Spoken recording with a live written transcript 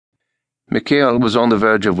Mikhail was on the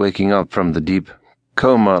verge of waking up from the deep,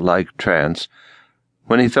 coma-like trance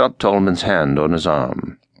when he felt Tolman's hand on his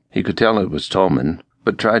arm. He could tell it was Tolman,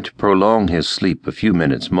 but tried to prolong his sleep a few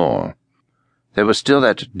minutes more. There was still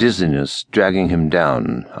that dizziness dragging him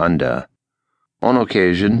down, under. On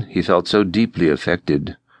occasion, he felt so deeply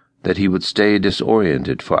affected that he would stay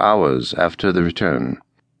disoriented for hours after the return.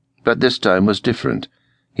 But this time was different.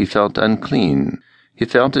 He felt unclean. He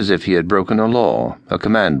felt as if he had broken a law, a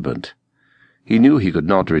commandment. He knew he could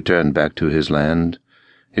not return back to his land.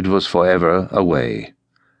 It was forever away,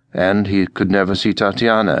 and he could never see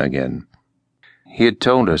Tatiana again. He had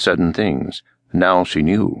told her certain things. Now she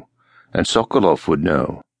knew, and Sokolov would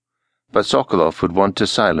know. But Sokolov would want to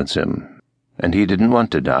silence him, and he didn't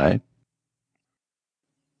want to die.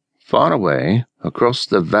 Far away, across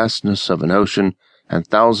the vastness of an ocean and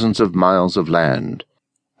thousands of miles of land,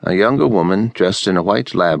 a younger woman dressed in a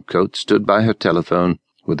white lab coat stood by her telephone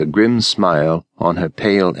with a grim smile on her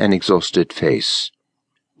pale and exhausted face.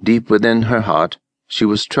 Deep within her heart, she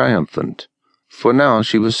was triumphant, for now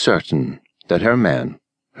she was certain that her man,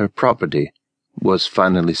 her property, was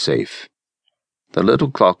finally safe. The little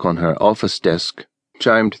clock on her office desk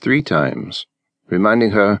chimed 3 times,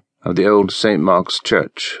 reminding her of the old St. Mark's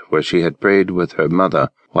Church where she had prayed with her mother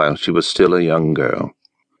while she was still a young girl.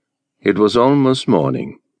 It was almost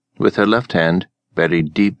morning. With her left hand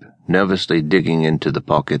buried deep, nervously digging into the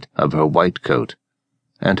pocket of her white coat,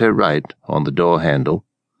 and her right on the door handle,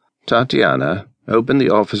 Tatiana opened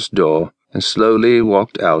the office door and slowly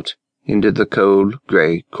walked out into the cold,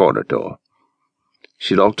 grey corridor.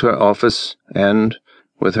 She locked her office and,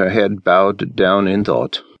 with her head bowed down in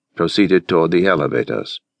thought, proceeded toward the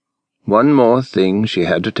elevators. One more thing she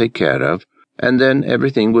had to take care of, and then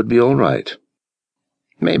everything would be all right.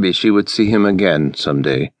 Maybe she would see him again some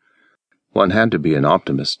day. One had to be an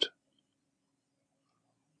optimist.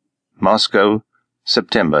 Moscow,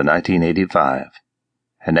 September 1985.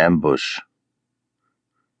 An ambush.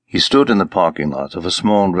 He stood in the parking lot of a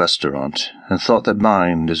small restaurant and thought that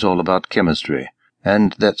mind is all about chemistry,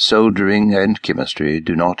 and that soldering and chemistry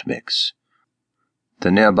do not mix.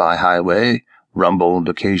 The nearby highway rumbled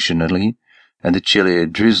occasionally, and the chilly,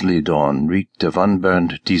 drizzly dawn reeked of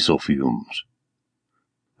unburned diesel fumes.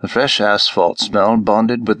 The fresh asphalt smell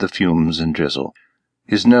bonded with the fumes and drizzle.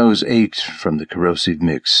 His nose ached from the corrosive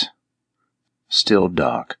mix. Still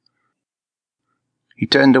dark. He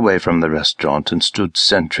turned away from the restaurant and stood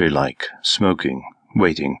sentry-like, smoking,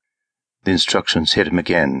 waiting. The instructions hit him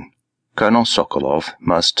again. Colonel Sokolov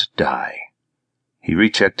must die. He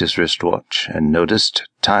rechecked his wristwatch and noticed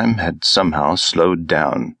time had somehow slowed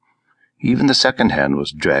down. Even the second hand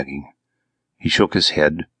was dragging. He shook his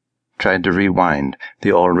head, tried to rewind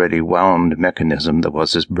the already wound mechanism that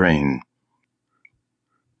was his brain.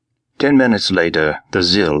 10 minutes later, the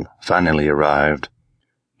ZIL finally arrived.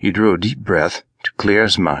 He drew a deep breath to clear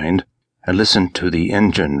his mind and listened to the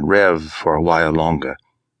engine rev for a while longer.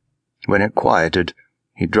 When it quieted,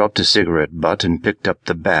 he dropped his cigarette butt and picked up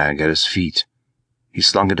the bag at his feet. He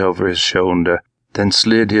slung it over his shoulder, then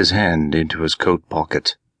slid his hand into his coat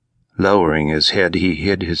pocket. Lowering his head, he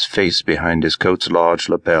hid his face behind his coat's large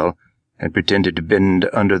lapel and pretended to bend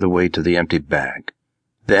under the weight of the empty bag.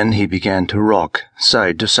 Then he began to rock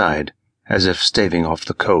side to side, as if staving off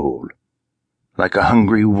the cold. Like a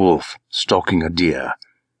hungry wolf stalking a deer,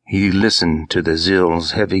 he listened to the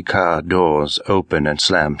ZIL's heavy car doors open and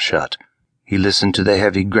slam shut. He listened to the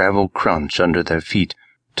heavy gravel crunch under their feet,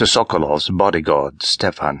 to Sokolov's bodyguard,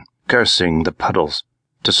 Stefan, cursing the puddles,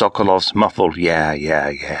 to Sokolov's muffled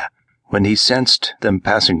yeah. When he sensed them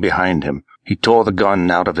passing behind him, he tore the gun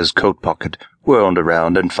out of his coat pocket, whirled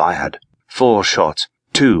around, and fired. 4 shots,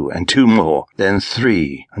 2 and 2 more, then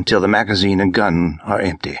 3, until the magazine and gun are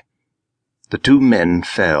empty. The 2 men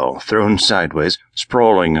fell, thrown sideways,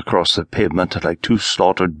 sprawling across the pavement like 2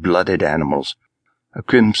 slaughtered, blooded animals. A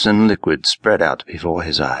crimson liquid spread out before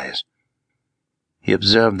his eyes. He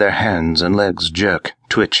observed their hands and legs jerk,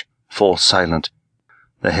 twitch, fall silent.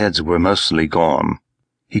 The heads were mostly gone.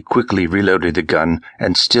 He quickly reloaded the gun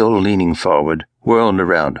and, still leaning forward, whirled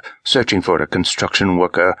around, searching for a construction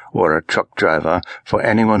worker or a truck driver, for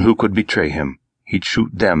anyone who could betray him. He'd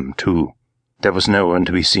shoot them, too. There was no one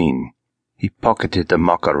to be seen. He pocketed the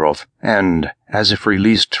Makarov, and, as if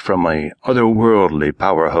released from a otherworldly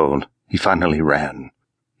power hold, he finally ran.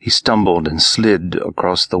 He stumbled and slid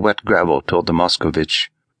across the wet gravel toward the Moscovitch.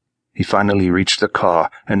 He finally reached the car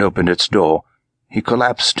and opened its door. He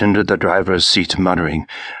collapsed into the driver's seat, muttering,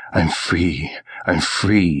 I'm free.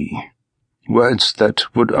 Words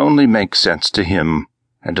that would only make sense to him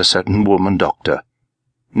and a certain woman doctor.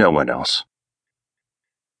 No one else.